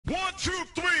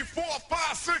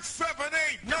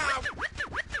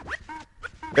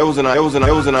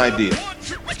an idea.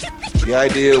 The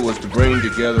idea was to bring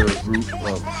together a group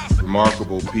of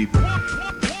remarkable people,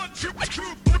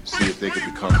 see if they could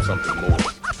become something more.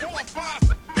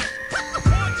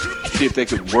 See if they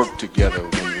could work together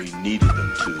when we needed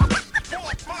them to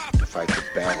fight the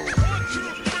battle.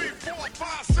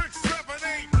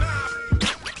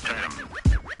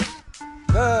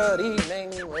 Good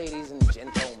evening, ladies and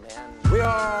gentlemen. We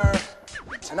are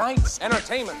tonight's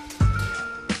entertainment.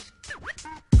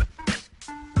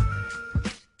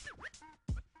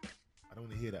 I don't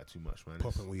want to hear that too much, man.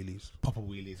 Popping wheelies. Popping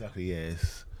wheelies, exactly,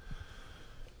 yes.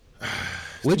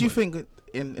 Where do you think,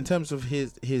 in terms of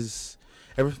his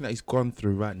everything that he's gone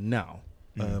through right now,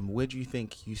 where do you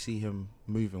think you see him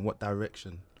moving? What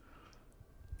direction?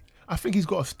 I think he's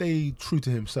got to stay true to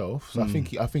himself. So I think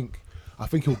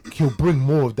he'll bring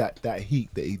more of that heat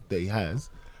that he has.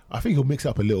 I think he'll mix it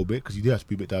up a little bit because he does have to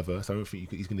be a bit diverse. I don't think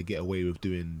he's going to get away with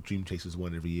doing Dream Chasers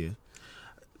 1 every year.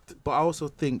 But I also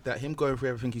think that him going through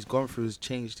everything he's gone through has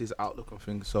changed his outlook on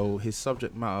things. So his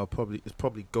subject matter is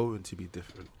probably going to be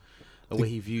different. The way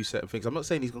he views certain things. I'm not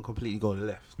saying he's going to completely go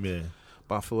left. Yeah.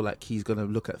 But I feel like he's going to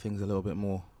look at things a little bit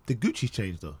more. The Gucci's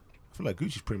changed though. I feel like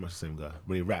Gucci's pretty much the same guy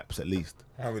when he raps, at least.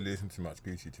 I haven't listened to much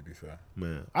Gucci, to be fair.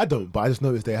 Man, I don't, but I just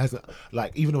noticed there hasn't,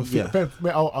 like, even on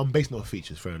I'm basing it on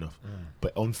features, fair enough.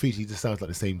 But on features, he just sounds like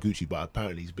the same Gucci, but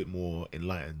apparently he's a bit more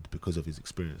enlightened because of his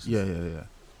experiences. Yeah.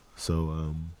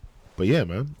 So, but yeah,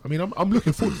 man. I mean, I'm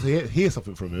looking forward to hear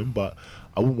something from him, but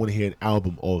I wouldn't want to hear an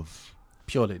album of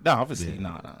purely. No, obviously, no.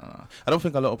 I don't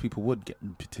think a lot of people would get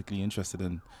particularly interested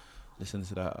in listening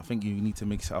to that. I think you need to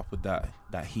mix it up with that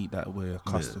heat that we're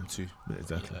accustomed to. Yeah,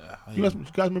 exactly. You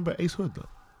guys remember Ace Hood? Like?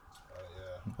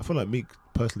 Yeah. I feel like Meek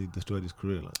personally destroyed his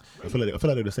career. Like, I feel like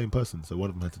they're the same person, so one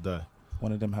of them had to die.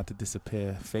 One of them had to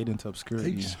disappear, fade into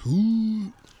obscurity. Ace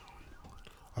Hood.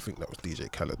 I think that was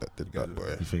DJ Khaled that did that,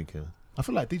 boy. You think? Yeah. I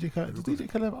feel like DJ Khaled. Does DJ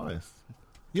Khaled have artists?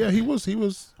 Yeah, he was.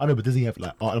 I know, but does he have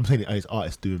like art? I'm saying his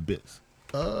artists doing bits.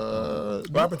 What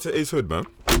happened to Ace Hood, man?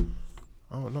 I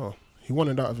don't know. He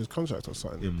wanted out of his contract or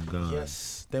something.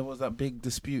 Yes, there was that big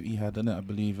dispute he had in it, I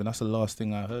believe, and that's the last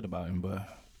thing I heard about him. But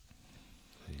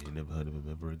you never heard of him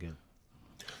ever again.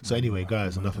 So anyway,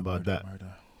 guys, enough about that.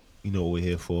 You know what we're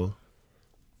here for.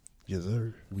 Yes,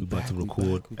 sir. We're about to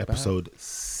record episode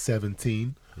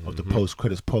 17 of the Post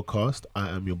Credits podcast. I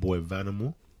am your boy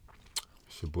Vanimal.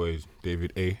 It's your boy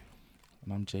David A.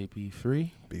 And I'm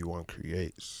JP3. B1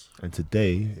 Creates. And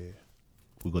today,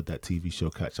 we got that TV show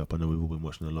catch up. I know we've all been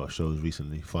watching a lot of shows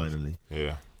recently, finally.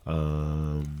 Yeah.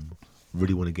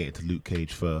 Really want to get into Luke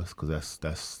Cage first because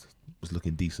that's it's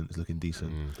looking decent.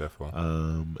 Definitely.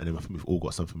 And then I think we've all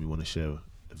got something we want to share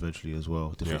eventually as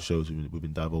well. Different shows we've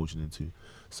been divulging into.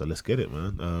 So let's get it,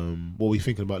 man. What were you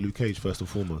thinking about Luke Cage first and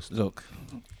foremost? Look,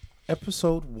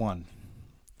 episode 1.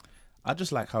 I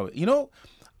just like how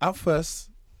at first,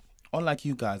 unlike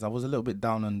you guys, I was a little bit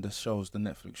down on the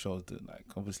Netflix shows. Like,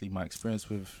 obviously, my experience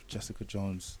with Jessica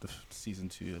Jones, the season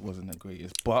 2, it wasn't the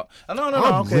greatest. But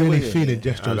I'm really feeling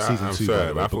Jessica Jones season 2.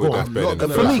 Sorry, but I thought that's better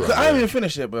than for me, cause I haven't even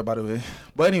finished it, by the way.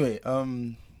 But anyway,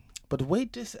 but the way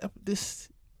this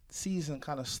season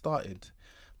kind of started,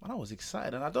 man, I was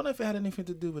excited, and I don't know if it had anything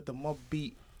to do with the Mob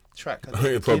Beat track.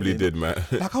 It probably did, man.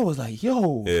 Like, I was like,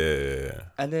 yo. Yeah.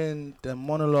 And then the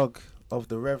monologue of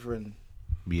the Reverend.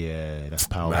 Yeah, that's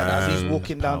powerful. Like, as he's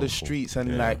walking down the streets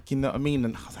and like, you know what I mean?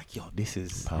 And I was like, yo, this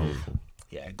is powerful.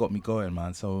 Yeah, it got me going,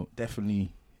 man. So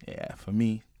definitely, for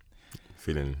me.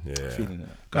 Feeling it.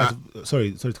 Guys,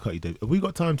 sorry to cut you, Dave. Have we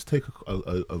got time to take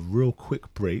a real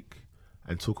quick break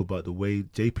and talk about the way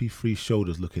JP3's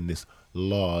shoulders look in this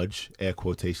large, air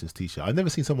quotations, t-shirt? I've never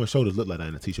seen someone's shoulders look like that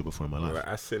in a t-shirt before in my life. Right,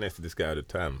 I sit next to this guy all the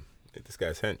time. This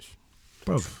guy's hench.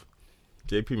 Bruv.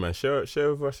 JP, man, share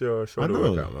with us your shoulder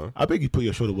workout, man. I beg you put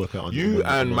your shoulder workout on. You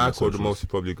and Michael are the most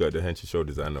probably got the hench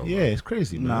shoulders I know. Yeah, man. It's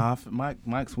crazy, man. Nah,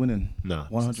 Mike's winning. Nah,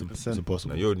 100%. It's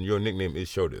impossible. Nah, your nickname is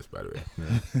Shoulders, by the way.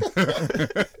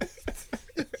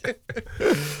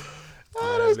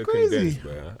 That's crazy.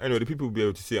 Dense, anyway, the people will be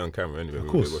able to see it on camera anyway. Of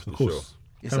course.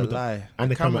 It's camera a lie.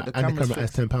 And the camera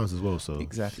has 10 pounds as well. So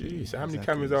exactly. Jeez, how many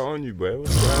cameras are on you, boy?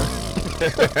 Some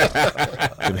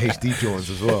HD Johns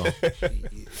as well.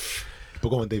 But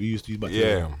go on, Dave. You used to use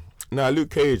my Luke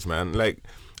Cage, man. Like,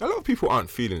 a lot of people aren't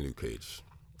feeling Luke Cage,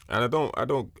 and I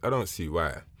don't see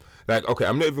why. Like, okay,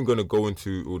 I'm not even going to go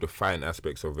into all the fine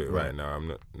aspects of it right now. I'm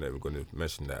not even going to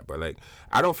mention that. But like,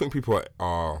 I don't think people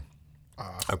are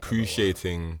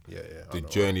appreciating the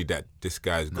journey that this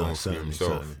guy's going through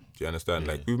himself. Certainly. Do you understand?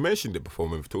 Yeah. Like, we've mentioned it before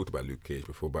when we've talked about Luke Cage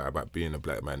before, about being a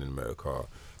black man in America,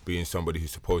 being somebody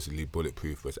who's supposedly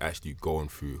bulletproof was actually going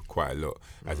through quite a lot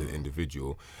as an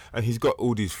individual, and he's got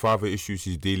all these father issues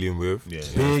he's dealing with. Yeah. You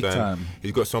Big understand? time.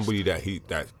 He's got somebody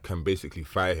that can basically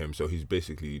fire him, so he's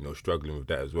basically struggling with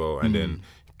that as well, and then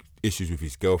issues with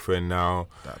his girlfriend now.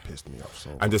 That pissed me off so.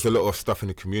 And there's a lot of stuff in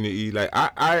the community. Like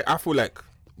I feel like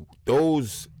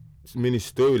those mini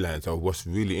storylines are what's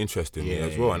really interesting me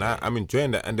as well, and I'm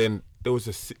enjoying that. And then there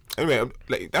was anyway,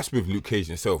 like that's with Luke Cage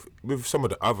himself. With some of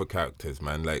the other characters,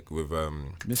 man, like with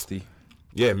Misty.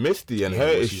 yeah, Misty and her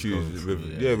what she's issues going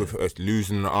through, with with her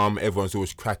losing an arm. Everyone's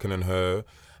always cracking on her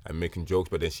and making jokes,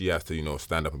 but then she has to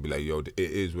stand up and be like, yo, it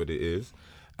is what it is.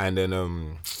 And then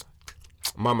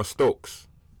Mama Stokes.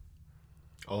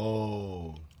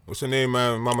 Oh. What's her name,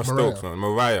 man? Mama Mariah. Stokes, man.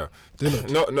 Mariah. Dillard.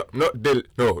 No, not Dillard.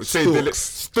 No, say Dillard.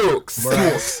 Stokes.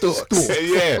 Mariah Stokes.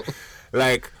 Yeah.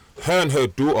 Like, her and her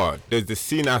daughter, there's the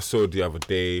scene I saw the other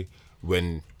day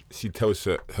when she tells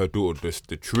her daughter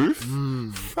the truth.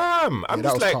 Fam, I'm that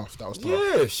just was like, tough. That was tough.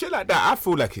 yeah, shit like that. I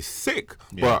feel like it's sick.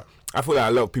 But I feel like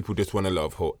a lot of people just want a lot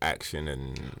of whole action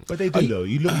and... But they do though.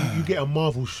 You get a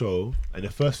Marvel show, and the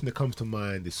first thing that comes to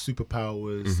mind is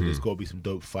superpowers. So there's got to be some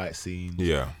dope fight scenes.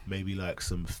 Yeah. Maybe like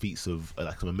some feats of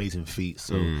some amazing feats.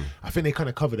 So I think they kind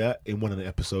of cover that in one of the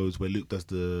episodes where Luke does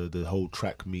the whole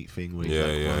track meet thing where he's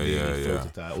running, he throws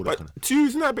it out, all that But kind of. to you,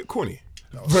 isn't that a bit corny?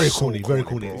 That was Very so corny, very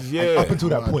corny. bro. Yeah. And up until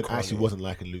that Mad point, I corny. actually wasn't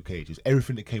liking Luke Cage. It's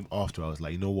everything that came after. I was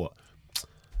like, you know what?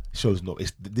 Show's not.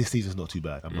 This season's not too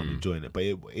bad. I'm not enjoying it. But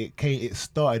it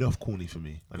started off corny for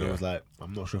me, and I was like,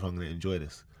 I'm not sure if I'm going to enjoy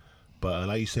this. But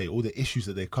like you say, all the issues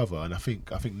that they cover, and I think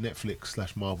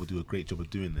Netflix / Marvel do a great job of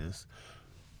doing this,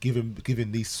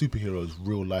 giving these superheroes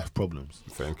real life problems.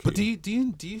 Thank you. But do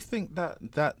you think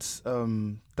that's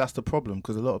the problem?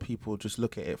 Because a lot of people just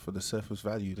look at it for the surface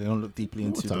value. They don't look deeply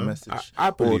into the time. message I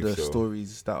or believe the so.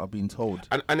 stories that are being told.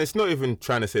 And it's not even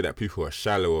trying to say that people are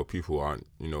shallow or people aren't,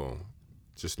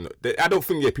 just not. I don't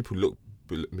think people look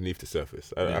beneath the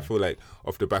surface. I feel like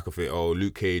off the back of it,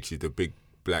 Luke Cage is the big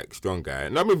black strong guy.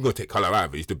 And I'm not even going to take colour out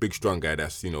of it. He's the big strong guy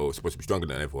that's supposed to be stronger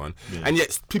than everyone. And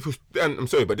yet people, and I'm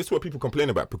sorry, but this is what people complain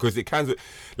about because it kind of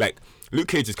like Luke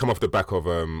Cage has come off the back of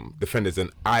Defenders and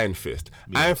Iron Fist.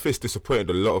 Iron Fist disappointed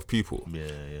a lot of people. Yeah.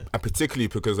 And particularly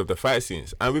because of the fight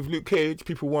scenes. And with Luke Cage,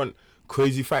 people want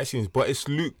crazy fight scenes, but it's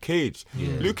Luke Cage.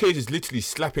 Luke Cage is literally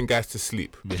slapping guys to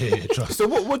sleep. Yeah, trust. So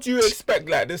what do you expect?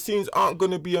 Like, the scenes aren't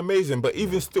going to be amazing, but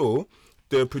even still,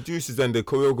 the producers and the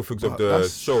choreographers of the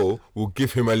show will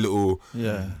give him a little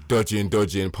dodging,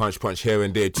 punch here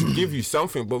and there to give you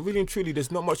something. But really and truly,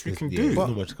 there's not much we can do. there's But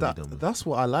not much can be done with it. that's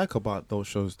what I like about those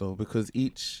shows, though, because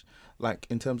each, like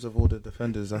in terms of all the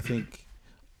Defenders, I think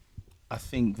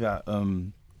that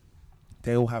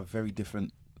they all have very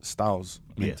different styles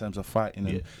in terms of fighting,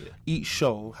 and each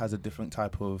show has a different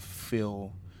type of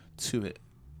feel to it.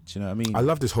 Do you know what I mean? I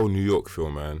love this whole New York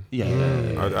film, man. Yeah.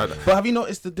 But have you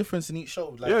noticed the difference in each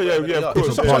show? Like, Yeah, wherever they of are? course.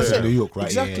 It's Some what parts I'm of saying. New York, right?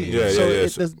 Exactly. Yeah.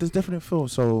 So there's different feel.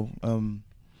 So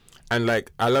And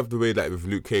like, I love the way that with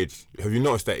Luke Cage, have you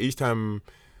noticed that each time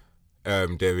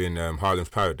they're in Harlem's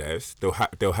Paradise, they'll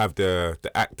have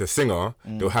the singer,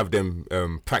 they'll have them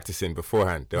practicing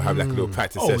beforehand. They'll have like a little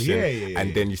practice session,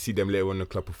 and then you see them later on in the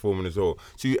club performing as well.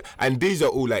 So and these are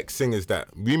all like singers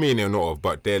that we may know not of,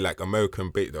 but they're like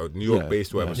American based or New York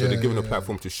based, whatever. So they're given a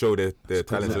platform to show their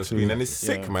talents on screen, and it's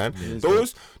sick, man.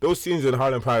 Those scenes in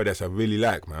Harlem Paradise I really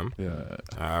like, man. yeah.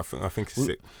 I think it's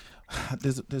sick.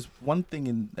 There's one thing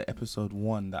in episode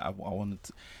 1 that I wanted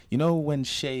to, you know, when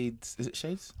Shades, is it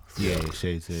Shades? Yeah,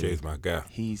 Shades. Yeah. Shay's my guy.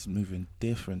 He's moving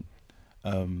different.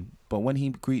 But when he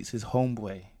greets his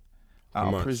homeboy out of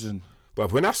Comanche. prison,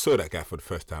 But when I saw that guy for the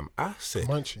first time, I said,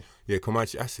 Comanche. yeah,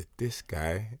 Comanche, I said, this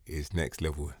guy is next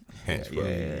level hench,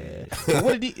 bro. But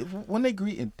what did when they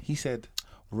greeted, he said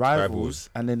rivals,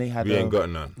 and then they had We ain't got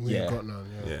none. We ain't Yeah. got none.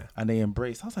 Yeah. Yeah. and they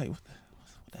embraced. I was like, what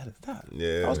the hell is that?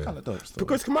 Yeah. That was kind of dope. Still.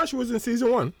 Because Comanche was in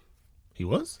season 1. He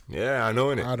was? Yeah, I know,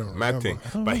 innit? I don't Mad remember.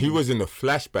 thing. But he was in the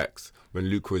flashbacks when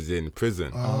Luke was in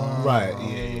prison. Right.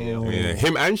 Yeah. Yeah,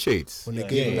 him and Shades. When they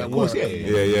gave him Yeah, that of course, work.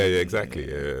 Yeah, exactly.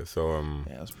 Yeah. So Yeah,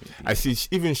 that was pretty deep. I see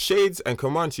even Shades and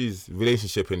Comanche's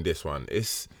relationship in this one.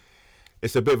 It's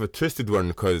a bit of a twisted one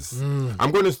because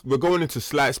we're going into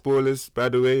slight spoilers, by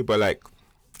the way, but like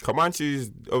Comanche's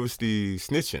obviously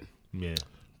snitching Yeah.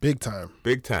 Big time.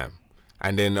 big time.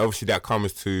 And then obviously that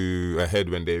comes to a head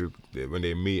when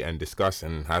they meet and discuss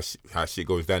and how shit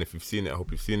goes down. If you've seen it, I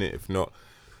hope you've seen it. If not,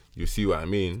 you see what I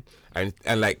mean. And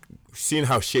like seeing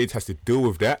how Shades has to deal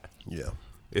with that, Yeah.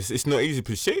 it's not easy.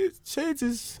 But Shades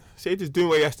is doing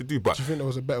what he has to do. But Do you think there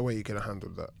was a better way you could have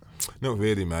handled that? not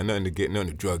really, man. Not in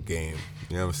the drug game.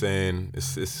 You know what I'm saying?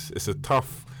 It's a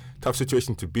tough tough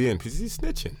situation to be in because he's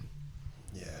snitching.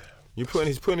 Yeah. He's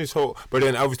putting his whole. But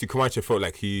then obviously Camacho felt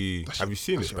like he. That's have you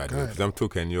seen this, your by the guy, way? Because I'm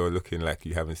talking, you're looking like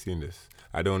you haven't seen this.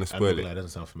 I don't want to I'm spoil not it. gonna lie, it doesn't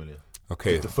sound familiar.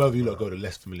 Okay. The further you lot go, the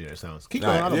less familiar it sounds. Keep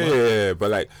going. I Like, don't mind. yeah,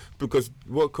 but like because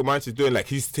what Camacho's doing, like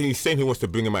he's saying he wants to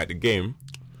bring him out the game.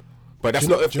 But that's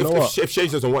Do you not know- if do you know what? if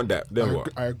Shades doesn't want that, then what?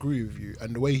 I agree with you,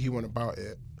 and the way he went about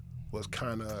it was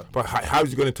kind of. But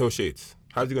how's he going to tell Shades?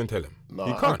 How's he going to tell him? No,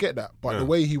 he I can't. get that, but Yeah. the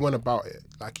way he went about it,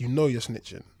 like you're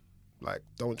snitching, like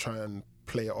don't try and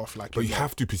play it off like. But you you're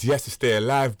have to because he has to stay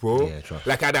alive, bro. Yeah, trust.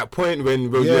 Like at that point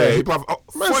when Yeah. he probably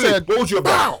Man fully, said, what would you have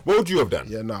done? "Bow!" What would you have done?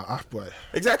 Yeah, nah, boy.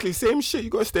 Exactly, same shit. You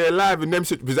gotta stay alive, and them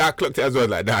shit. Because I clocked it as well.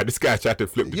 Like, nah, this guy tried to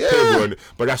flip the Yeah. table,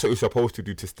 but that's what you're supposed to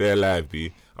do to stay alive,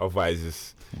 B.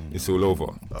 Otherwise, it's all over.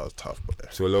 That was tough, boy.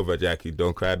 It's all over, Jackie.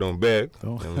 Don't cry, don't beg. You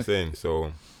know what I'm saying?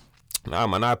 So, nah,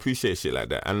 man, I appreciate shit like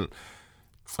that. And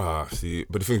see,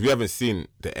 but the thing is, we haven't seen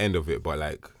the end of it. But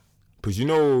like, because you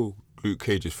know Luke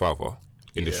Cage's father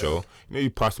in the show, you know he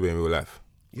passed away in real life.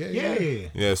 Yeah.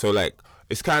 Yeah, so like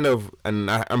it's kind of, and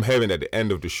I'm hearing at the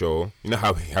end of the show, you know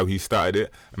how he started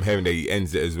it. I'm hearing that he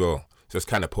ends it as well. So it's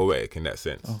kind of poetic in that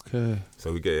sense. Okay.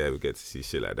 So we get to see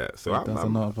shit like that. So That's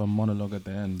another monologue at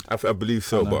the end. I believe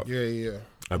so, but Yeah.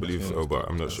 I believe so, but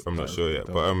I'm not sure yet.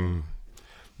 But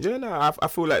yeah, no, I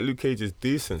feel like Luke Cage is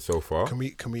decent so far. Can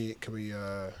we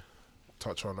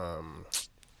touch on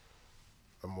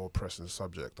a more pressing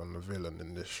subject on the villain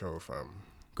in this show, fam?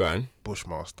 Go on,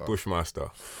 Bushmaster,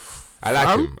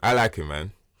 I like him,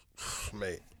 man.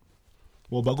 mate.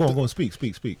 Well, but go on, speak.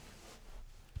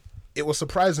 It was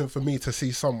surprising for me to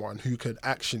see someone who could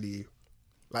actually,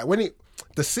 like when he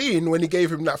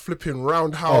gave him that flipping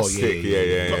roundhouse. Oh, Sick,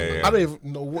 yeah. I don't even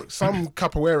know what some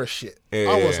capoeira shit. Yeah,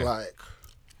 I was yeah. like,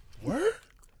 what?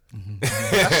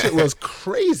 That shit was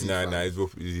crazy. Nah, fam.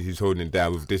 he's holding it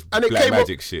down with this And it black came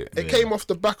magic off, shit. It came off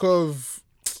the back of,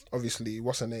 obviously,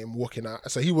 what's her name, walking out.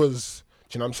 So he was,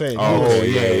 do you know what I'm saying? Oh,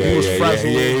 He was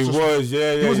frazzled. he just- was.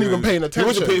 He wasn't even paying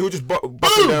attention. He was just bucking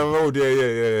down the road.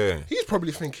 Yeah. He's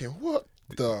probably thinking, what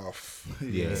the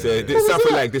Yeah. So this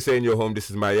something like this ain't your home. This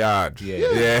is my yard.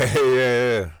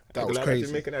 Yeah. That was Like, crazy.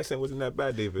 Jamaican accent wasn't that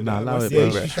bad, David. Nah, allow it, Yeah,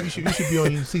 bro. you should be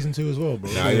on season 2 as well, bro.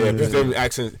 Nah, yeah, because them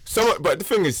accents. But the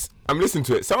thing is, I'm listening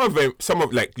to it. Some of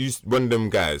like one of them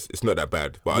guys, it's not that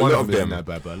bad. But One a lot of of them, them not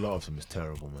bad, but a lot of them is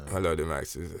terrible, man. a lot of them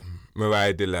accents.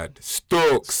 Mariah Dillard,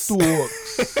 Stokes.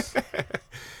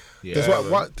 Yeah. There's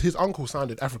what his uncle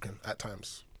sounded African at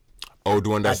times. Oh, the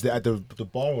one that's At the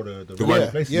bar or the one-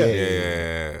 place? yeah.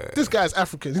 yeah. This guy's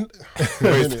African.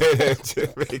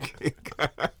 Jamaican guy.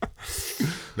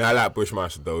 Nah, I like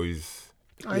Bushmaster though. He's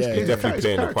definitely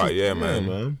playing the part. Yeah,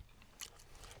 man.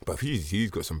 But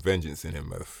he's got some vengeance in him,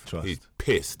 man. Trust. He's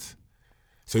pissed.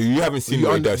 So you haven't seen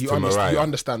what he does to Mariah. You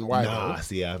understand why, Nah, though?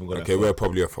 see, I haven't got Okay, that we're far.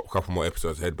 probably a couple more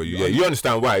episodes ahead, but you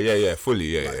understand why? Yeah, fully,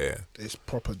 yeah. It's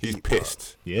proper He's deep.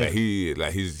 pissed. Yeah. He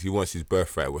wants his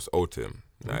birthright was owed to him.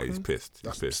 Nah, he's pissed. He's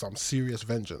That's pissed. some serious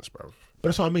vengeance, bro. But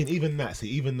that's what I mean. Even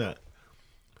that.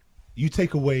 You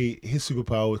take away his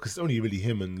superpowers, because it's only really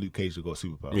him and Luke Cage that got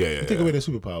superpowers. Yeah, You take away their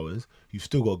superpowers, you've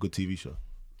still got a good TV show.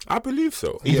 I believe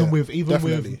so. Even Yeah, with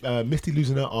definitely. Misty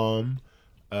losing her arm.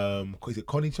 Is it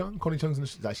Connie Chung? Connie Chung's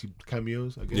in actually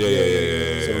cameos. I guess.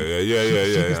 Yeah.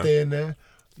 She can stay in there.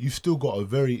 You've still got a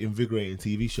very invigorating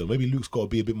TV show. Maybe Luke's got to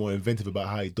be a bit more inventive about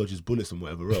how he dodges bullets and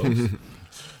whatever else.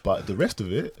 But the rest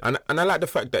of it, And I like the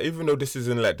fact that even though this is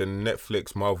in like the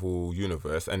Netflix Marvel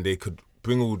universe and they could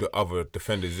bring all the other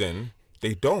defenders in,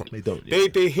 they don't. They don't, yeah.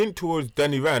 They hint towards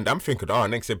Danny Rand. I'm thinking,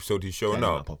 next episode he's showing that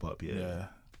might up. pop up. Yeah.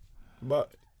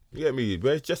 But you get me?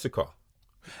 Where's Jessica?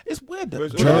 It's weird.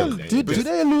 Where's- Do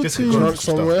they allude Just to? drunk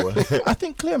somewhere. I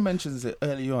think Claire mentions it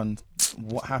early on.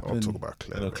 What I'll happened? talk about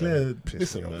Claire. No, man. Claire, Pissed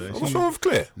listen, me off. man. What's wrong with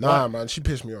Claire? Nah, man, she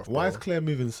pissed me off. Why is bro. Claire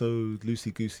moving so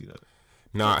loosey goosey? Like?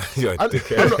 Nah, you're a I'm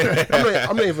dickhead.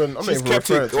 not even. I'm She's not even kept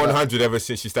referring it to that. 100 ever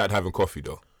since she started having coffee,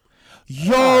 though.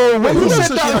 Yo, when Who you else said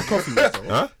did she have that, coffee with? Though?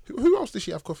 Huh? Who else did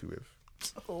she have coffee with?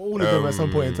 All of them at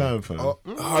some point in time, fam.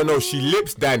 Oh no, she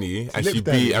lips Danny and she lips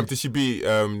Danny. beat. Did she beat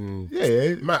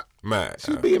yeah, Matt.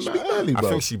 she's beating Matt early, bro. I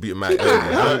think she beat Matt.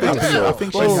 early. I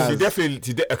think she has. She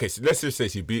definitely. Okay, so let's just say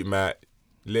she beat Matt,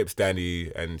 lips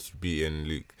Danny, and she beating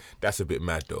Luke. That's a bit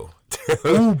mad though.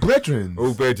 All brethren.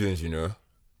 All brethren, you know.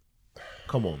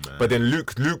 Come on, man. But then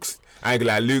Luke's. I ain't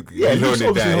gonna lie, Luke. Yeah, he's Luke's holding it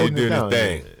obviously down. He's holding it doing down,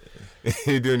 his thing.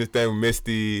 He's doing his thing with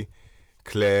Misty,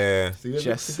 Claire. See,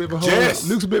 Jess. Luke's a bit of a hoe. Jess.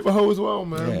 Luke's a bit of a hoe as well,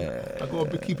 man. Yeah. I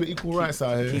gotta keep it equal rights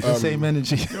out here. Keep the same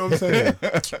energy. You know what I'm saying?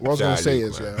 What I was gonna Shout say out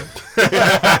is, Luke,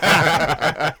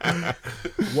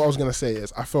 what I was gonna say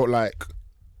is, I felt like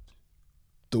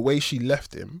the way she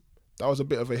left him, that was a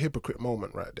bit of a hypocrite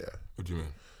moment right there. What do you mean?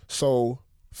 So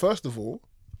first of all,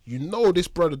 you know this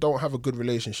brother don't have a good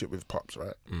relationship with Pops,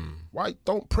 right? Why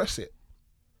don't press it?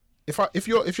 If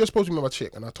you're supposed to be my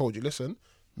chick and I told you, listen,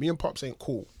 me and Pops ain't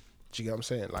cool. Do you get what I'm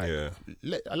saying?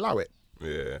 Like, allow it. Yeah.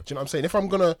 Do you know what I'm saying? If I'm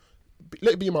gonna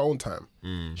let it be in my own time,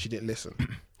 she didn't listen.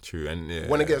 True. And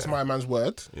Went against my man's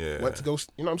word. Went to go.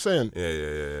 You know what I'm saying?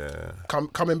 Yeah.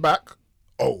 Coming back.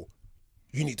 Oh,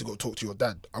 you need to go talk to your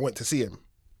dad. I went to see him.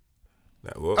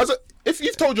 Like, what? If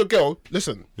you've told your girl,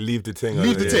 listen, Leave the thing.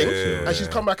 and she's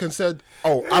come back and said,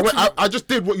 "Oh, I just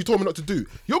did what you told me not to do."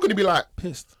 You're gonna be like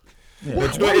Pissed. Why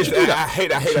But you know what it is? I hate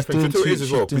that She's thing. doing So it is too-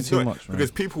 as well. she's doing Because, you know too what? much, man. Because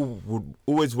people would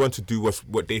always want to do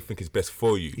what they think is best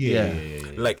for you. Yeah.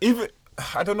 Like, even,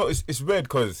 I don't know, it's weird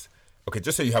because, okay,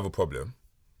 just say you have a problem.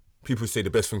 People say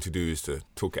the best thing to do is to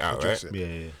talk it out, right? Address it.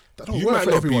 Yeah. that don't You work might for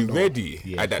not everyone. be though. ready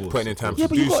Yeah, at of that course, point in of time Yeah, to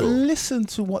but do you got to so. listen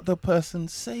to what the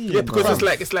person's saying. Yeah, because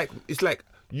bruv. it's like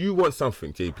you want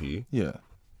something, JP. Yeah.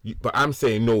 But I'm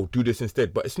saying no, do this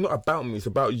instead. But it's not about me; it's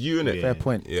about you, innit? Fair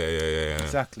point. Yeah.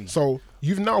 Exactly. So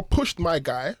you've now pushed my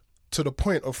guy to the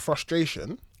point of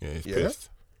frustration. Yeah, he's Yeah. pissed.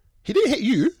 He didn't hit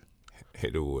you.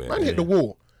 Hit the wall. Man hit the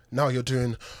wall. Now you're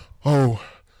doing, I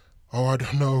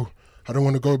don't know. I don't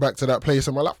want to go back to that place.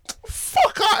 And I'm like,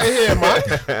 fuck out of here,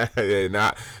 man. Yeah,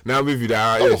 now I'm with you.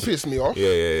 That Don't piss me off.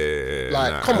 Yeah.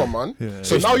 Like, Nah. come on, man.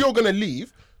 So now you're going to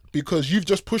leave because you've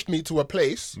just pushed me to a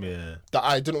place that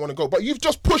I didn't want to go. But you've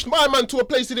just pushed my man to a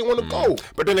place he didn't want to go.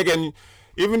 But then again,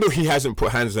 even though he hasn't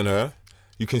put hands on her,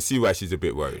 you can see why she's a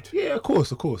bit worried. Yeah, of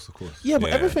course. Yeah, but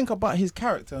Yeah. everything about his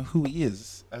character and who he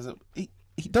is,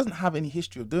 he doesn't have any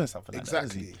history of doing something like that,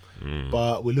 does he? Exactly.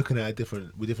 But we're looking at a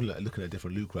different. Looking at a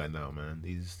different Luke right now, man.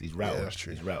 He's rattled. that's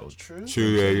true. He's rattled. True. True,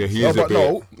 yeah, he No, is a but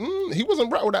bit. no, he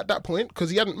wasn't rattled at that point because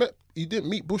he didn't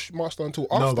meet Bushmaster until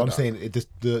after No, but I'm that. saying it just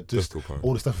the point.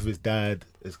 all the stuff with his dad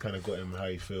has kind of got him how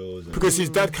he feels. And Because his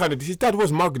dad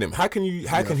was mugging him. How can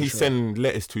he send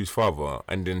letters to his father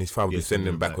and then his father would send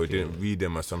them back or he didn't read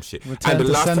them or some shit? Return and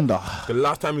to sender. the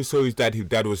last time he saw his dad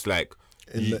was like,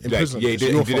 In prison. yeah, It's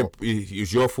your fault. it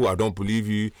was your fault. I don't believe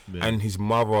you. And his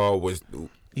mother was.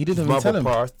 He didn't his even mother tell him.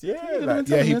 passed. He Yeah, didn't like, even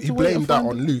tell Yeah, him. he had to wait blamed and that find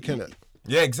on him. Luke, innit?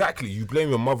 yeah, exactly. You blame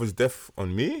your mother's death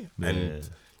on me, and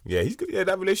he's good. Yeah,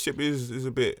 that relationship is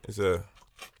a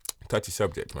touchy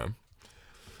subject, man.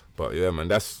 But yeah, man,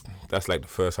 that's like the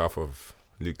first half of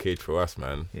Luke Cage for us,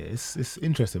 man. Yeah, it's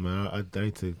interesting, man. I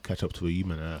need to catch up to where you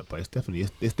man are at, but it's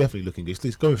definitely looking good.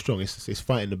 It's going strong. It's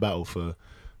fighting the battle for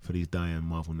these dying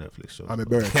Marvel Netflix shows. I'm a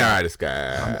bird. Yeah, this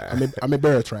guy. I'm a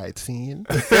birthright, scene.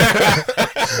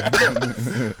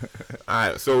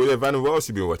 Alright, so yeah, Vanna, what else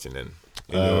you been watching then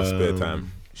in your spare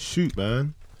time? Shoot,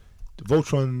 man.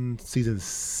 Voltron season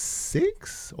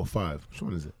 6 or 5? Which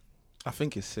one is it? I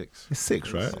think it's 6. It's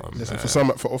 6, right? Listen,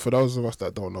 for those of us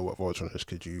that don't know what Voltron is,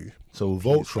 could you? So please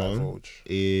Voltron divulge?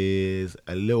 is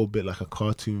a little bit like a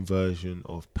cartoon version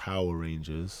of Power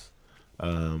Rangers.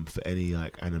 For any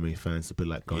like anime fans, a bit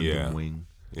like Gundam Yeah. Wing.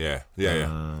 Yeah.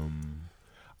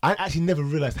 I actually never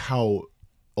realized how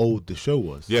old the show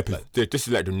was. Yeah, but this is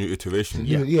like the new iteration.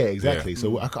 Yeah, exactly. Yeah.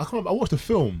 So I can't. I watched the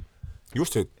film. You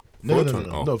watched the No, Voltron?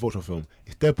 not a Voltron film.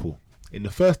 It's Deadpool. In the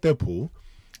first Deadpool,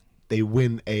 they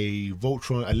win a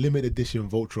limited edition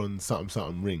Voltron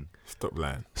something ring. Stop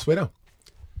lying. Swear down.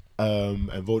 And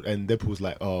Deadpool's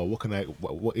like, oh, what can I?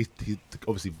 What is he?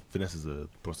 Obviously, Vanessa's a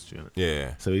prostitute. Innit?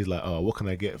 Yeah. So he's like, oh, what can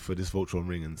I get for this Voltron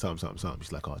ring and something.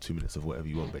 She's like, oh, 2 minutes of whatever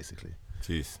you want, basically.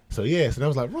 Jeez. So yeah, so I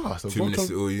was like, rah. So 2 minutes is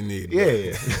Voltron, all you need.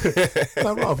 yeah.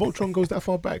 Like, rah, Voltron goes that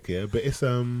far back, yeah. But it's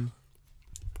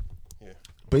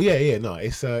But yeah, no,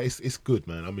 it's good,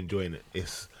 man. I'm enjoying it.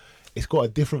 It's got a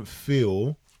different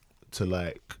feel to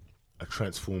like a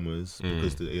Transformers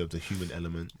because of the human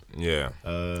element. Yeah.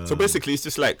 So basically, it's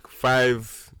just like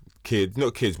 5 kids,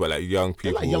 not kids, but like young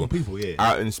They're people. like young people, yeah.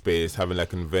 Out in space, having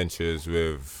like adventures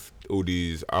with all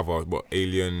these other,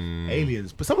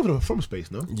 Aliens, but some of them are from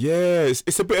space, no? Yeah,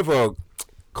 it's a bit of a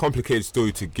complicated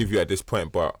story to give you at this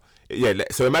point, but yeah.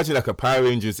 So imagine like a Power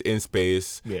Rangers in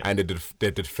space, and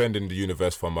they're defending the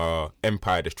universe from a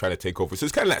empire that's trying to take over. So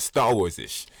it's kind of like Star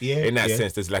Wars-ish. Yeah, in that yeah.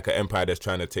 sense, there's like an empire that's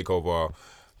trying to take over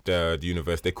the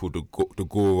universe. They call the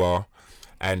Gora,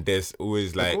 and there's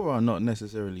always like Or are not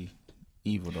necessarily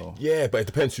evil though. yeah, but it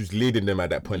depends who's leading them at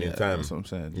that point in time. That's what I'm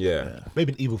saying. Yeah. They've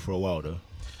been evil for a while though.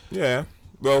 Yeah.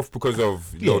 Well, because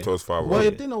of Yeah. Yoto's father. Well,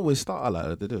 it didn't always start out like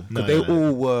that, did it? No, Because they no.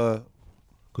 all were.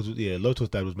 Because Loto's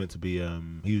dad was meant to be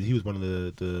he was one of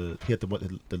the he had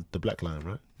the black line,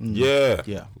 right?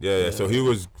 Yeah. So he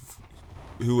was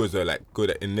like good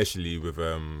at initially with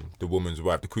the woman's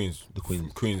wife, the queen's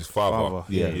father. Father.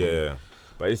 Yeah. Yeah.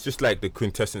 But it's just like the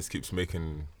quintessence keeps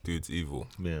making dudes evil.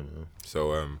 Yeah, man.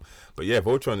 So, but yeah,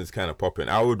 Voltron is kind of popping.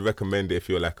 I would recommend it if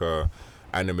you're like a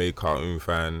anime cartoon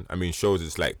fan. I mean, shows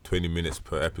it's like 20 minutes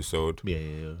per episode.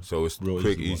 Yeah. So it's Real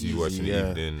quick, easy easy watch in the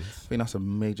evenings. I think that's a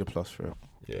major plus for it.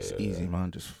 Yeah, It's yeah, easy, yeah. man.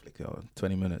 Just flick it out.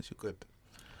 20 minutes, you're good.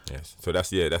 Yes. So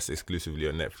that's exclusively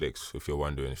on Netflix if you're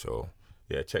wondering. So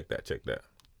yeah, check that.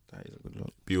 That is a good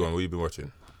look. B1, what you been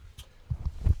watching?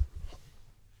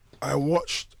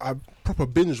 I proper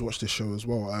binge watched this show as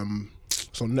well.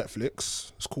 It's on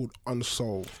Netflix. It's called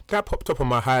Unsolved. That popped up on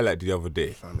my highlight the other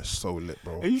day. Fam, it's so lit,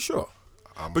 bro. Are you sure?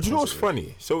 I'm But you know what's positive.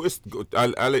 funny? So it's good.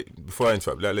 Before I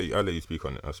interrupt, I'll let you speak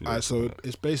on it. So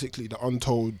it's basically the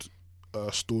untold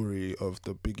story of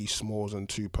the Biggie Smalls and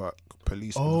Tupac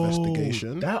police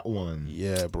investigation. That one.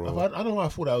 Yeah, bro. I don't know why I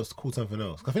thought that was called something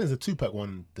else. I think there's a Tupac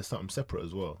one. There's something separate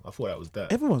as well. I thought that was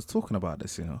that. Everyone's talking about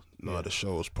this, you know. No, the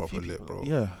show was proper lit, bro.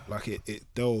 Yeah. Like it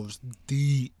delves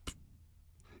deep.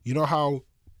 You know how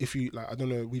if you like, I don't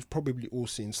know, we've probably all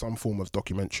seen some form of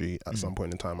documentary at some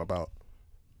point in time about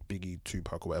Biggie,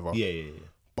 Tupac, or whatever. Yeah.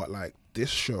 But like this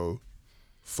show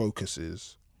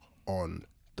focuses on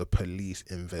the police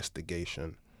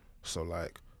investigation. So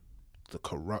like the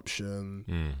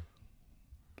corruption,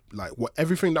 like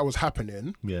everything that was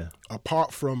happening. Yeah.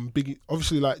 Apart from Biggie,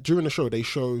 obviously, like during the show, they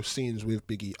show scenes with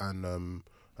Biggie and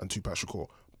Tupac Shakur,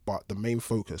 but the main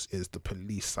focus is the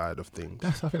police side of things,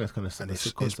 I think that's kind of sick. and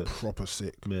it's concept. proper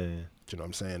sick. Yeah. Do you know what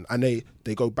I'm saying? And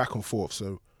they go back and forth.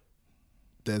 So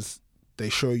they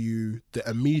show you the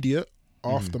immediate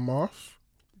aftermath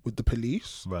with the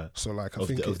police. Right. So like I Of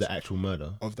think the, of the actual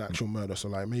murder. of the actual murder. So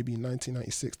like maybe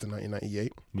 1996 to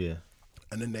 1998. Yeah.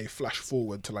 And then they flash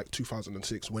forward to like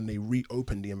 2006 when they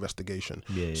reopened the investigation.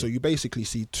 Yeah. So you basically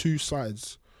see two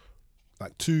sides,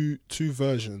 like two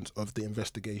versions of the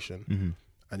investigation,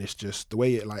 and it's just the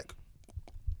way it like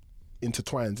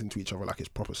intertwines into each other. Like it's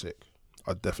proper sick.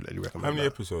 I'd definitely recommend. How many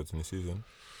that. episodes in the season?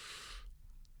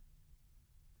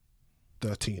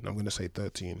 13. I'm gonna say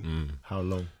 13. How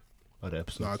long are the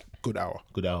episodes? Nah, good hour.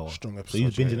 Good hour. Strong So you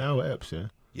episodes, binging yeah. hour eps, yeah?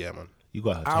 Yeah, man. You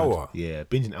got Hour? Yeah,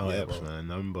 binging hour Yeah, eps, bro.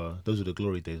 man. I remember those were the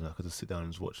glory days. I could just sit down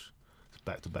and just watch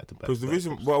back to back to back. Because the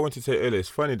reason what I wanted to say earlier, it's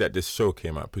funny that this show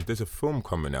came out because there's a film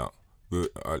coming out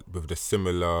with the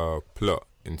similar plot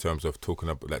in terms of talking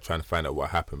about like trying to find out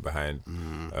what happened behind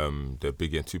the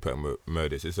Biggie and Tupac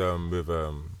murders. It's with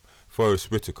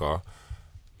Forrest Whitaker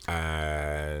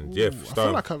and I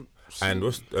feel like I'm. and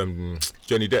what's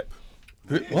Johnny Depp.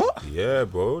 What? Yeah,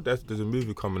 bro. There's a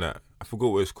movie coming out. I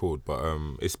forgot what it's called, but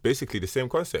it's basically the same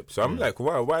concept. So I'm like,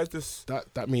 wow, why is this?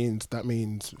 That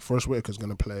means Forrest Whitaker's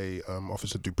gonna play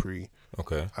Officer Dupree.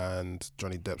 Okay. And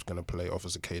Johnny Depp's gonna play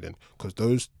Officer Caden, because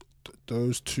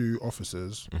those two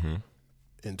officers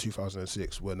in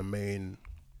 2006 were the main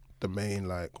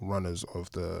like runners of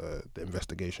the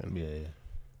investigation. Yeah.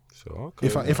 So okay.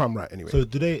 If I'm right, anyway. So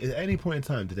do they at any point in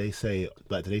time do they say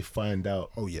like do they find out?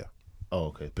 Oh yeah. Oh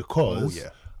okay, because Oh, yeah.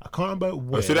 I can't remember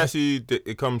where. Oh, so that's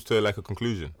it comes to like a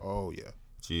conclusion. Oh yeah.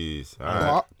 Jeez. All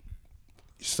right.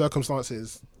 But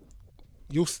circumstances,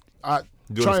 you'll Do you wanna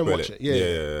try and spoil watch it.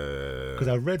 Yeah. because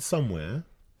I read somewhere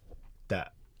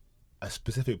that a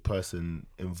specific person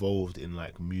involved in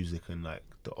like music and like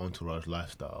the entourage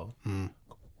lifestyle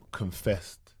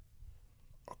confessed.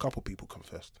 A couple people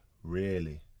confessed.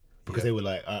 Really? Because they were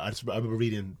like, I remember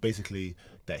reading basically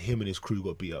that him and his crew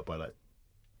got beat up by like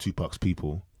Tupac's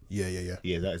people. Yeah. Yeah,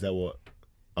 is that what?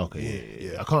 Okay,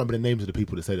 Yeah. I can't remember the names of the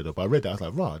people that said it though, but I read that. I was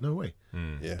like, right, no way.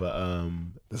 Yeah. But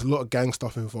There's a lot of gang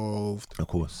stuff involved. of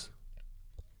course,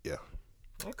 Yeah.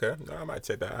 Okay. No, I might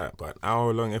check that out. But an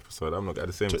hour-long episode. I'm not at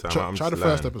the same time. I'm Try the just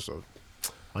first lying. episode.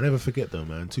 I'll never forget though,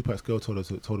 man. Tupac's girl told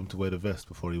him to wear the vest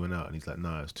before he went out, and he's like,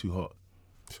 nah, it's too hot.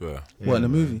 Sure. What, in the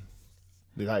man. movie?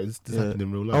 Like, this Yeah. happened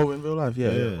in real life. Oh, in real life,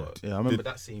 yeah. Yeah. I remember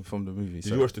that scene from the movie. Did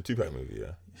so- you watch the Tupac movie?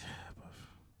 Yeah.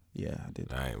 Yeah, I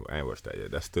did. I ain't watched that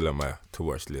yet. That's still on my to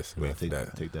watch list. Man, Waiting for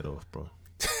that. take that off, bro.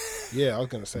 Yeah, I was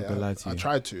gonna say. Not gonna lie to I you.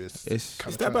 tried to. It's It's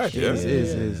that bad, trash. yeah? It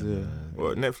is, yeah.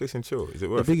 What, Netflix and chill? Is it The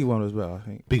worth? Biggie one as well, I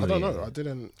think. Biggie I don't one, know. yeah. I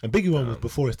didn't. And Biggie one was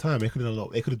before his time. They could have done a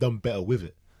lot. They could have done better with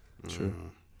it. True.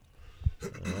 Yeah,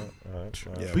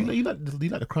 But you like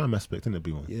the crime aspect, isn't it,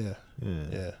 Big one? yeah.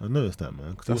 Yeah. I noticed that,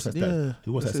 man. Because he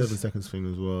watched that This 7 is- seconds thing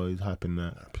as well. He's hyping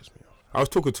that. That pissed me off. I was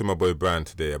talking to my boy Brian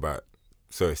today about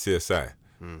CSI.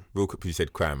 Real quick, you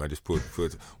said crime. I just put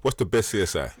what's the best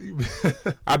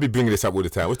CSI? I be bringing this up all the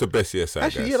time. What's the best CSI?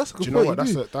 Actually, guys? yeah, that's a Do good you know point. what?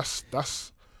 you do.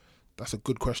 That's a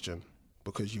good question,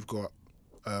 because you've got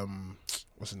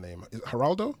what's his name? Is it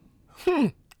Geraldo?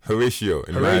 Horatio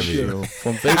in Horatio. Miami.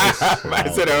 From Vegas.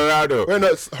 I said Geraldo. Wait, no,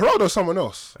 it's Geraldo's someone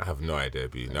else. I have no idea,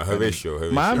 B. No,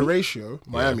 Horatio. Miami? Horatio,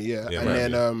 Miami, yeah. Yeah, and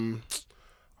Miami. then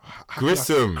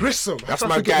Grissom. Grissom. How That's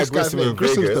can I my forget guy, this guy's Grissom name? in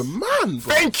Grissom's Vegas. the man,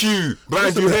 bro. Thank you, Brian.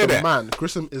 Grissom You is hear the that? man.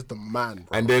 Grissom is the man,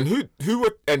 bro. And then who?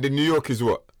 And then New York is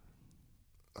what?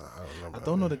 I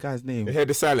don't know the guy's name. You hear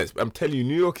the silence. I'm telling you,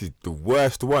 New York is the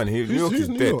worst one. New York who's is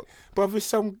New dead. York? But with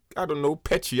some, I don't know,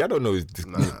 Pecci. I don't know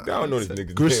I don't know this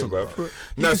nigga's Grissom, name, bro. bro. You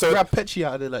No, just so grab Pecci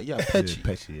out of there like, Pecci.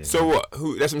 Pesci, yeah. so what?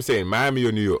 Who? That's what I'm saying. Miami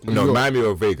or New York? New No, York. Miami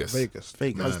or Vegas. Vegas.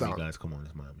 Vegas. Hands Miami, down. guys, come on,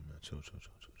 it's Miami, man. Chill.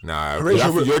 Nah, Horatio,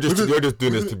 I think you're with just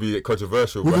doing this to be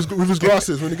controversial, With bro. his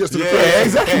glasses when he gets to the Yeah, plane.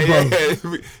 exactly,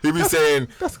 bro. He be saying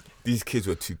these kids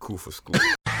were too cool for school.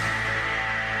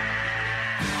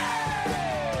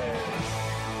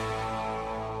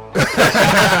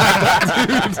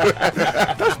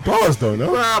 Bars though,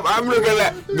 no? I'm not gonna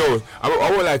lie. No, I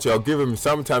won't lie to you. I'll give him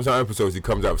sometimes some episodes he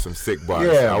comes out with some sick bars.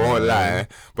 Yeah, I won't man. lie.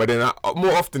 But then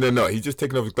more often than not, he's just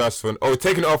taking off his glasses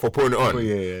taking it off or putting it on. Oh,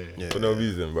 yeah. For no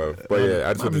reason, bro. But yeah,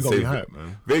 I just want Miami to got say me hyped,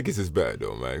 man. Vegas is better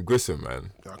though, man. Grissom,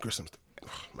 man. Nah, Grissom's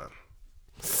man.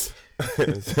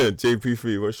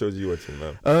 JP3, what shows you watching,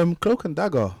 man? Cloak and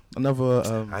Dagger,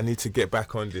 another I need to get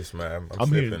back on this, man. I'm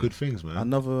hearing slipping. good things, man.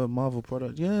 another Marvel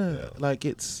product. Yeah, like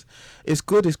it's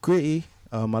good, it's gritty.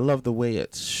 I love the way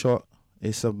it's shot.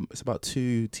 It's about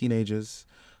two teenagers,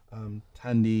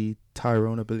 Tandy,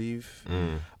 Tyrone, I believe.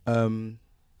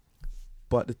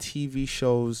 But the TV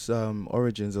show's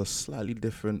origins are slightly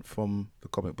different from the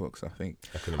comic books. I think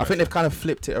they've kind of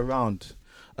flipped it around.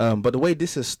 But the way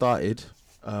this has started,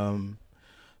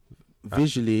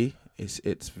 visually,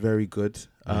 it's very good.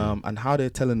 And how they're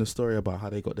telling the story about how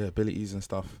they got their abilities and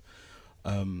stuff,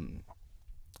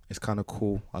 it's kind of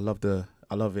cool. I love it.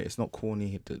 It's not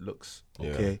corny. It looks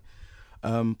okay.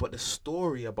 But the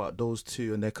story about those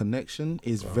two and their connection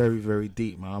is very, very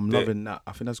deep, man. I'm loving that.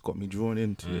 I think that's got me drawn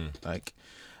into it. Like,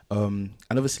 and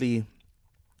obviously,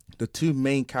 the two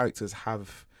main characters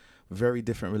have very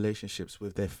different relationships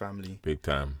with their family, Big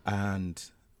time. and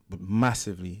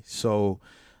massively. So,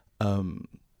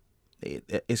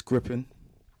 it's gripping,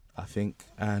 I think,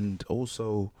 and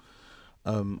also,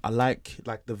 I like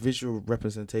the visual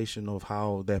representation of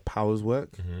how their powers work.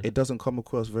 It doesn't come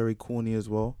across very corny as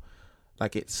well.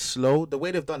 Like, it's slow. The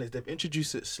way they've done it, they've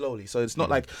introduced it slowly. So it's not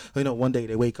like, one day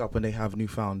they wake up and they have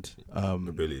newfound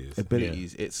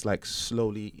abilities. It's like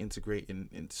slowly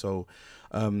integrating. So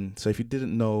if you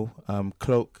didn't know,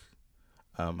 Cloak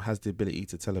has the ability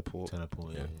to teleport.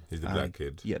 Yeah, he's the black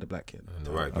kid. Yeah, the black kid. And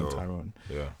the white girl. Tyrone.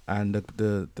 Yeah. And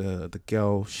the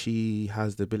girl, she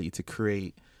has the ability to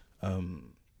create,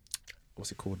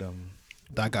 what's it called?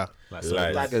 Dagger. Like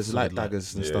Light. Daggers, light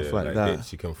daggers and stuff like that.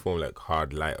 She can form like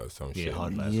hard light or some shit.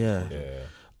 hard light. Yeah.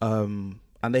 Yeah.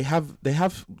 And they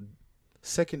have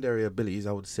secondary abilities,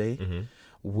 I would say,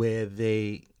 where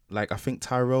they, like, I think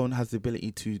Tyrone has the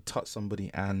ability to touch somebody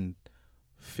and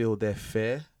feel their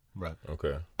fear. Right.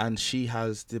 Okay. And she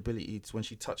has the ability to, when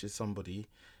she touches somebody,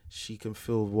 she can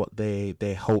feel what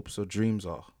their hopes or dreams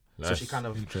are. Nice. So she kind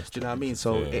of, do you know what I mean?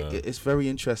 So Yeah. it's very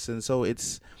interesting. So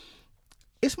it's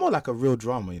more like a real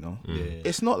drama, Yeah.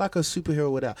 It's not like a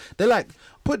superhero without. They're like,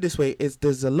 put it this way,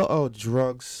 there's a lot of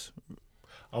drugs.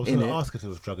 I was in going to it. ask if there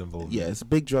was drug involved. Yeah, it's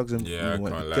big drugs and Yeah, I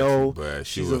when can't the lie girl, to you, but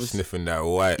she she's was obviously- sniffing that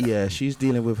white. Yeah, she's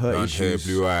dealing with her Blonde hair, issues.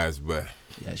 blue eyes, but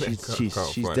Yeah, she's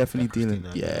Can't front. definitely dealing.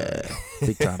 Christina. Yeah,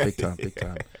 big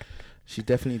time. She's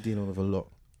definitely dealing with a lot.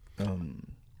 I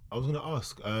was going to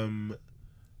ask,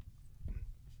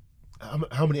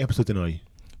 how many episodes in are you?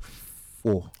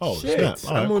 4. Oh, Shit, snap.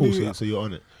 All right, I'm cool. only- So you're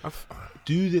on it.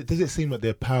 Does it seem like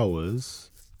their powers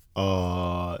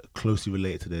are closely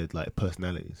related to their like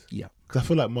personalities? Yeah, Because I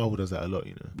feel like Marvel does that a lot,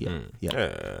 yeah,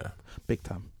 yeah. big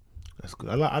time, That's good.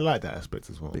 I like that aspect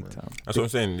as well. big man. time. That's what I'm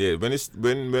saying. Yeah,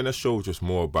 when a show's just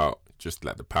more about just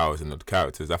like the powers and not the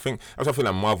characters, I think that's why I feel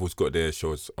like Marvel's got their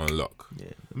shows on lock.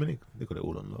 Yeah, I mean they got it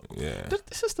all on lock. Yeah.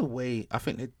 This is the way I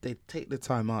think they take the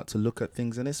time out to look at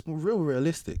things, and it's real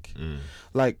realistic.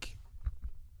 Like,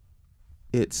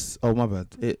 it's my bad.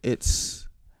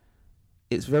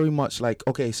 It's very much like,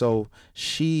 okay, so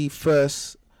the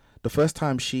first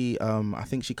time she I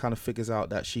think she kind of figures out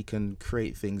that she can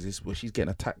create things is where she's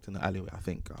getting attacked in the alleyway. I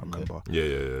think I remember.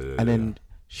 Yeah. And then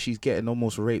she's getting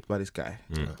almost raped by this guy.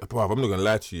 Bro, I'm not gonna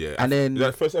lie to you. Yeah. And then- is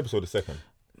that the first episode, or the second?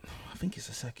 I think it's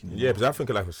the second. Yeah, because I think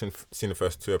I've seen the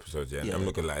first 2 episodes. Yeah, Yeah. I'm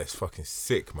not gonna lie, it's fucking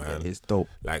sick, man. It's dope.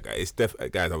 Like, it's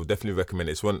guys, I would definitely recommend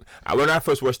it. It's when I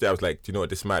first watched it, I was like, do you know what?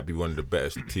 This might be one of the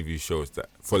best TV shows that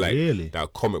for like Really? that are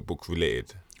comic book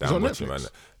related. That It's I'm on watching, Netflix? man.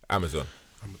 Amazon.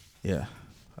 Yeah,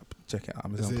 check it out.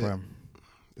 Amazon Is it- Prime.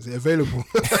 Is it available?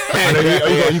 I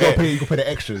know you got to pay the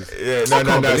extras. Yeah,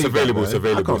 no, it's available. It's I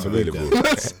available. can't It's believe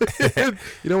available.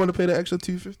 You don't want to pay the extra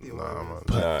 $250? Nah, man.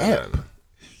 Per ep.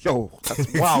 Yo,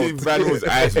 that's wild. Valuable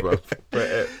ice, bro.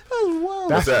 That's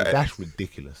wild. That's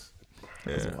ridiculous.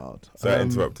 That's wild. So I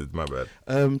interrupted. My bad.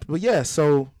 But yeah,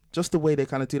 so just the way they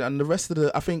kind of do that, and the rest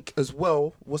of I think as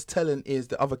well, what's telling is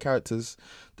the other characters,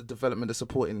 the development, the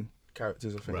supporting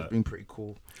characters. I think has been pretty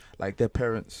cool. Like their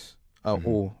parents are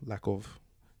all lack of.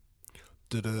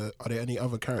 Are there any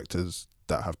other characters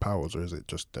that have powers, or is it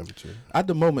just them two? At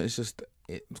the moment, it's just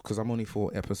because I'm only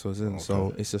 4 episodes in,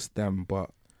 so it's just them. But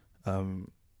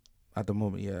at the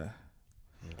moment, yeah.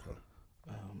 Okay.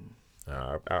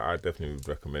 I definitely would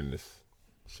recommend this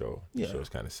show. Yeah. The show's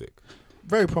kind of sick.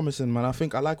 Very promising, man. I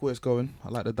think I like where it's going. I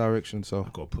like the direction. So I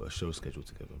got to put a show schedule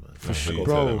together, man. For sure, Gotta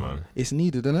bro. tell them, man. It's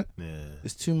needed, isn't it? Yeah.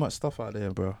 There's too much stuff out there,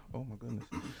 bro. Oh my goodness.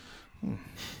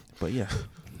 But yeah.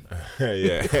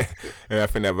 Yeah. And I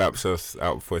think that wraps us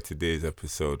out for today's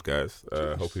episode, guys.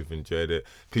 Hope you've enjoyed it.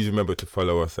 Please remember to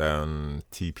follow us on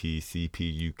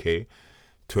TPCPUK,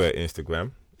 Twitter,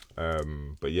 Instagram.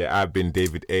 But yeah, I've been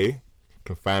David A. You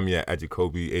can find me at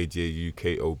Ajakobe,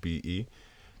 AJUKOBE.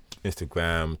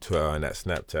 Instagram, Twitter, and that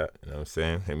Snapchat. You know what I'm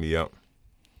saying? Hit me up.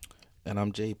 And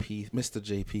I'm JP, Mr.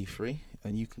 JP3,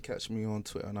 and you can catch me on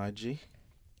Twitter and IG.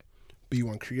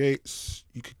 B1 Creates.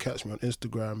 You can catch me on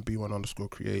Instagram,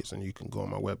 B1_creates, and you can go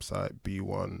on my website,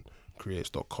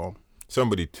 b1creates.com.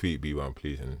 Somebody tweet B1,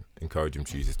 please, and encourage him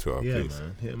to use his Twitter, Yeah, please.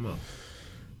 man. Hit him up.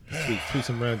 Tweet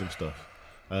some random stuff.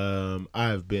 I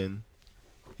have been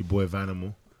your boy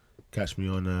Vanimal. Catch me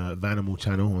on Vanimal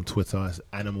channel on Twitter. It's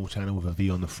Animal channel with a V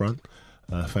on the front.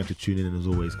 Thanks for tuning in as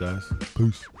always, guys.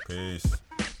 Peace. Peace.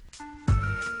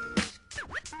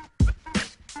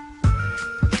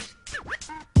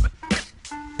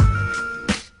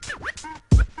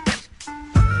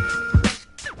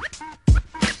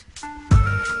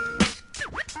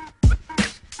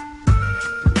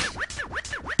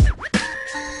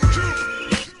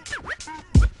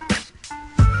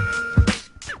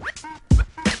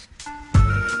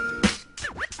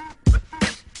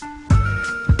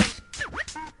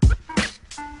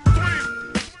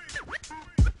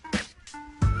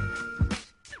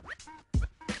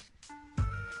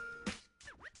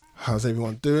 How's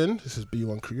everyone doing? This is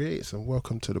B1 Creates, and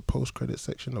welcome to the post-credit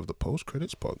section of the Post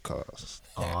Credits podcast.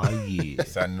 Oh, yeah.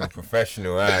 Sounding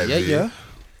professional, right? Yeah.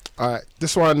 All right,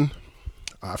 this one,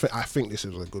 I think this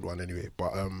is a good one anyway.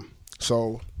 But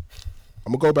so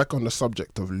I'm gonna go back on the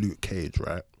subject of Luke Cage,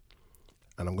 right?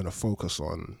 And I'm gonna focus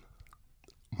on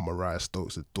Mariah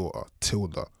Stokes' daughter,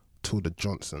 Tilda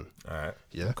Johnson. All right.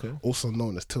 Yeah, Okay. also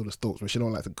known as Tilda Stokes, but she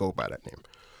don't like to go by that name.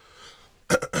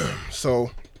 So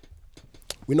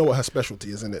we know what her specialty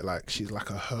is, isn't it? Like she's like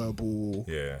a herbal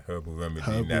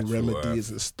remedy, remedies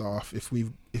and stuff. If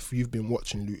you've been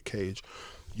watching Luke Cage,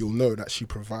 you'll know that she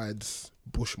provides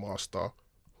Bushmaster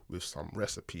with some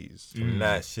recipes.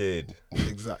 Nightshade.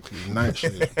 Exactly,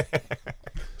 Nightshade.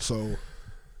 So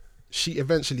she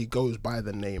eventually goes by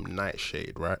the name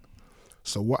Nightshade, right?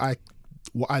 So what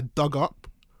I dug up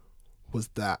was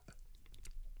that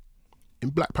in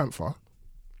Black Panther,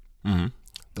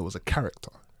 there was a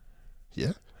character.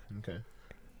 Yeah. Okay.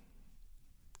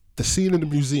 The scene in the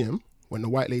museum when the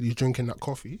white lady's drinking that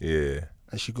coffee. Yeah.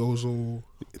 And she goes all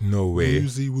No way.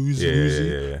 woozy.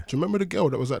 Yeah. Do you remember the girl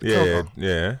that was at the counter?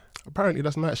 Yeah. Apparently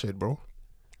that's Nightshade, bro.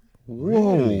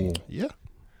 Whoa. Yeah.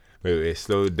 Wait,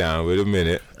 slow down. Wait a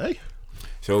minute. Hey.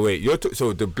 So wait,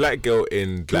 so the black girl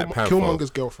in Black Panther, Killmonger's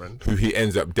girlfriend. who he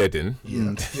ends up dead in,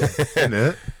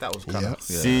 Innit? That was kind of...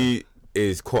 she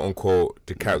is quote unquote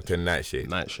the character Nightshade.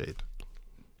 Nightshade.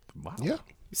 Wow. Yeah.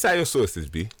 Cite your sources,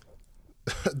 B.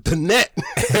 The net.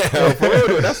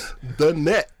 The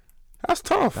net. That's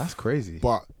tough. That's crazy.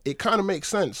 But it kind of makes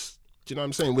sense. Do you know what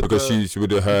I'm saying? With Because the, she with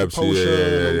the herbs, potion,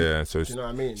 yeah. So do you know what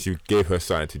I mean? she gave her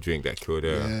something to drink that killed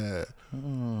her. Yeah.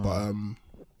 But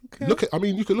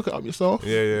you can look it up yourself.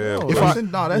 Yeah. Oh, If that's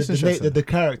I- that's interesting. The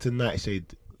character Nightshade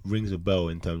rings a bell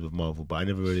in terms of Marvel, but I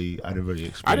never really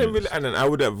experienced. I didn't really, and then I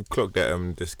would have clocked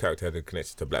that this character had a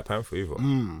connection to Black Panther either.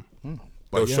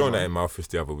 They were showing that in my office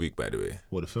the other week, by the way.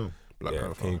 What, the film? Black Yeah,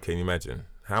 Panther. can you imagine?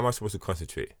 How am I supposed to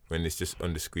concentrate when it's just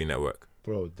on the screen at work?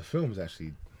 Bro, the film's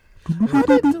actually... How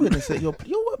they doing this? Your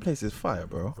workplace is fire,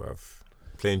 bro. Bruv.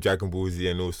 Playing Dragon Ball Z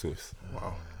and all sorts.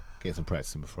 Wow. Getting some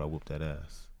practicing before I whoop that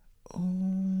ass. Do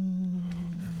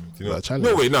you know? That challenge.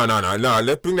 No, wait, no.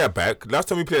 Let's bring that back. Last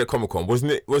time we played at Comic Con,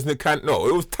 wasn't it? No,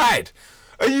 it was tied.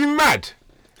 Are you mad?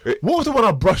 What was the one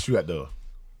I brushed you at, though?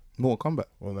 Mortal Kombat.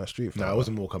 On that street. No, it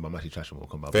wasn't Mortal Kombat. I'm actually trashing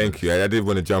Mortal Kombat. Thank you. I did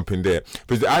want to jump in there.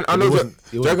 But I know wasn't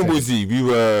Dragon Ball okay. Z, we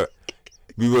were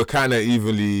we were kind of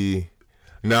evenly.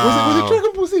 Was Nah, it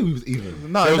Dragon Ball Z? We was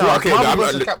even. No, It was no. okay, Marvel I'm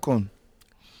not- versus Capcom.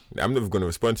 I'm never gonna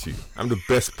respond to you. I'm the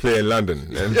best player in London.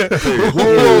 And London.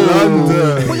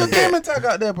 Put your gaming tag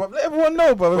out there, bro. Let everyone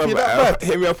know, bro. If you're that bad.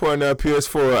 hit me up on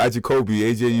PS4, Ajikobi,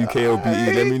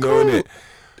 AJUKOBE. Let me know in it.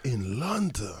 In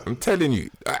London. I'm telling you,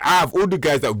 I have all the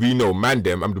guys that we know. Man,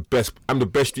 them. I'm the best. I'm the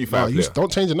best Street No, Fighter you player.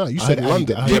 don't change it now. You said I-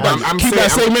 London. I- Keep yeah, that, I'm keep saying-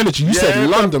 that same energy. You said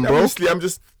London, bro. Honestly, I'm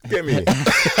just get me.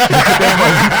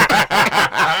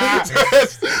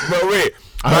 But wait,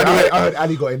 by the way, I heard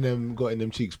Ali got in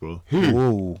them cheeks, bro.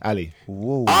 Whoa. Ali.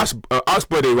 Whoa. Ask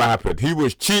buddy what happened. He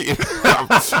was cheating.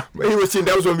 He was cheating.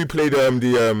 That was when we played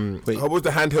Wait. what was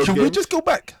the handheld Should game? we just go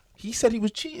back? He said he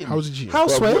was cheating. How was he cheating? How,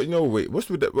 Well, Sway? no, wait. What's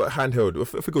with that? What handheld? I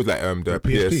think it was like the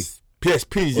PSP.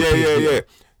 PSPs. Or Yeah. PSP.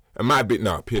 It might be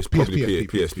probably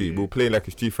PSP. We were playing like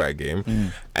a Street Fighter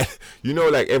game. And, you know,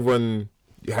 like everyone.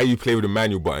 How you play with the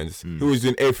manual buttons? He was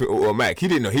doing everything automatic. He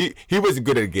didn't know. He wasn't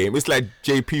good at the game. It's like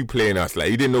JP playing us. Like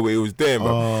he didn't know what he was doing.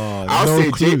 Bro. I'll no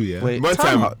say clue, J- yeah. Wait, one time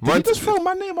time, out. Did you just throw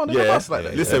my name on the bus like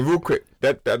that? Listen, real quick.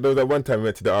 That there was that one time we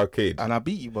went to the arcade. And I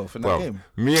beat you both in that Well, game.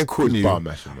 me and Courtney. Bar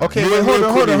mashing, man. Okay, Me wait, and hold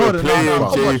on. Courtney were playing No, come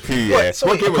on. JP. Yeah. Wait,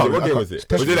 sorry, What game was I it? What can't- game was it?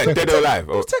 Tekken. Was it like Dead or Alive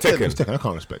or Tekken. Tekken? Tekken, I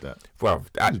can't respect that. Well,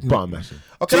 Bar mashing.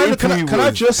 Okay, can I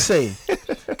was-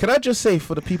 just say,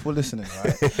 for the people listening,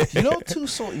 right? You know, two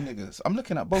salty niggas. I'm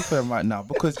looking at both of them right now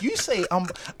because you say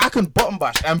I can bottom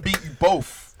bash and beat you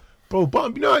both. Bro,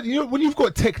 but you know when you've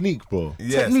got technique, bro.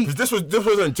 Yes, Technique. 'cause this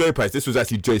wasn't joypads. This was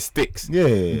actually joysticks.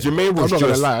 Yeah. Jermaine I'm was not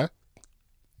gonna just. lie.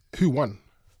 Who won?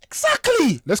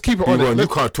 Exactly. Let's keep it You on it. you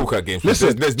can't talk at games.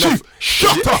 Listen, there's Chief,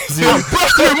 shut up. Yeah. I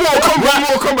brushed you in Mortal Kombat.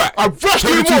 Mortal Kombat. I brushed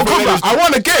Tell you in the truth, Mortal man. Kombat. I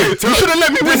won a game. You should have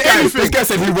let me win This guy anything.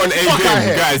 said he won a Fuck out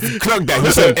here. game. Guys, clock that. He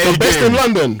Listen, said a the best in game.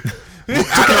 London.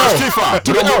 Street Fighter.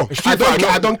 Took it No, out. Street Fighter,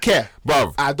 I don't care.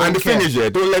 Bruv, I don't and the care. thing is, yeah,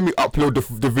 don't let me upload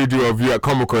the video of you at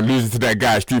Comic Con losing to that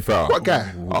guy at Street Fighter. What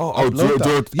guy?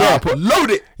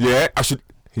 Load it. Yeah, I should.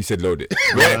 He said load it.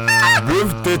 Yeah.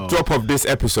 With the drop of this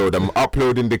episode, I'm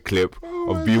uploading the clip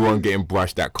of B1 getting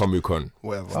brushed at Comic Con.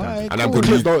 Whatever. Alright, And I'm The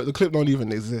gonna clip, the clip don't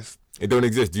even exist. It don't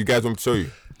exist. Do you guys want me to show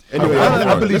you? Anyway,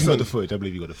 I believe you listen. got the footage. I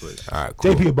believe you got the footage. Alright,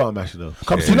 cool. JP a bar masher though.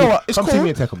 Come Yeah. see You me. know what? It's Come cool. see me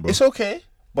in Tekken, bro. It's okay.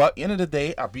 But at the end of the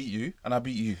day, I beat you and I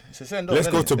beat you. It's a send off, Let's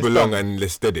innit? go to It's Belong done. and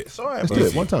let's stead it. It's alright, Let's bro. do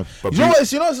it one time. But You know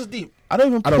what? You know what's deep? I don't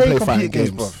even I don't play play computer fighting games,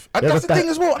 games. bro. Yeah, That's the that- thing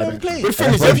as well. I that don't makes play. sense. The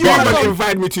thing is, If if you you wanna man go-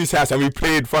 invited me to his house and we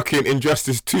played fucking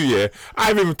Injustice 2, yeah, I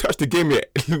haven't even touched the game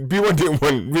yet. B1 didn't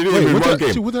win. We didn't Wait, even what one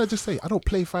did, game. what did I just say? I don't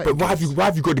play fighting But why games.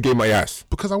 have you got the game my ass?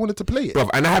 Because I wanted to play it. Bruv,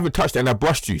 and I haven't touched it and I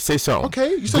brushed you. Say something.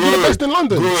 Okay, you said you're the best in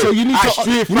London, Good. so you need I to Street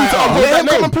you need to Fighter. uphold Let that him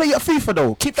come name. and play at FIFA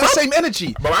though. Keep that same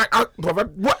energy. But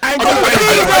I ain't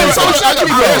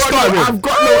started with. I've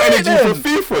got no energy for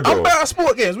FIFA though. I'm better at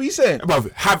sport games. What you saying? Bruv,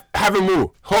 have them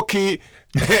all. Hockey,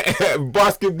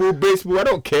 basketball, baseball, I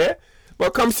don't care.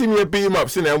 But come see me and beat him up,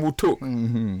 sit there and we'll talk.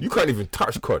 You can't even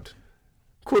touch COD.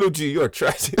 Call of Duty, you're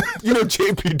trash. You know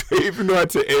JP don't even know how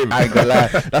to aim. I ain't gonna lie.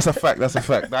 That's a fact. That's a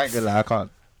fact. I ain't gonna lie. I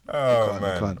can't. Oh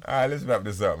man. can't. Alright, let's wrap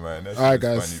this up, man. That's Alright,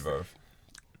 guys. funny, bruv.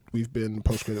 We've been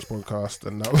Post Credits Podcast,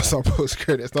 and that was our Post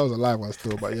Credits. That was a live one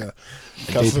still, but yeah.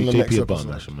 Catch us in the next JP a bar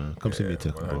episode. masher, man. Come see me in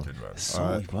Tekken, bro. 100, man.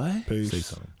 Sorry, boy. Peace. Say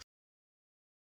something.